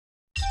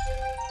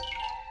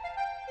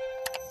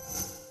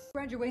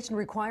Graduation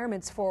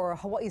requirements for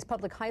Hawaii's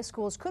public high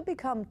schools could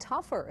become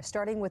tougher,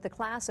 starting with the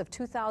class of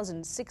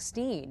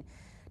 2016.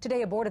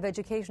 Today, a Board of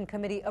Education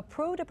committee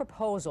approved a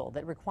proposal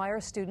that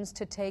requires students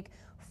to take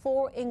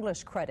 4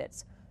 English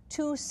credits,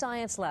 2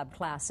 science lab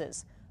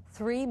classes,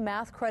 3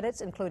 math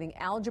credits, including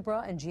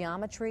algebra and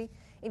geometry,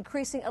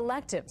 increasing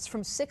electives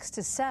from 6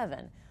 to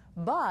 7,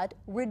 but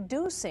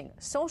reducing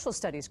social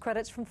studies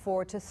credits from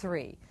 4 to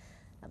 3.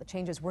 Now, the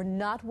changes were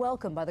not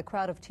welcomed by the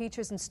crowd of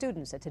teachers and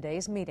students at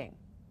today's meeting.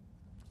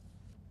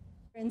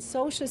 In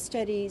social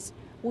studies,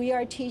 we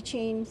are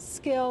teaching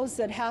skills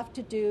that have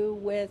to do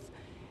with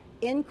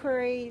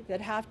inquiry,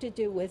 that have to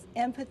do with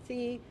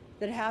empathy,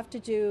 that have to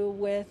do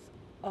with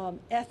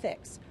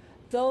ethics.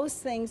 Those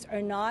things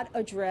are not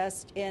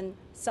addressed in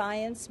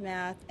science,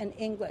 math, and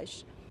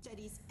English.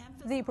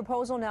 The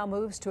proposal now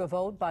moves to a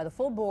vote by the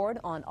full board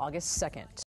on August 2nd.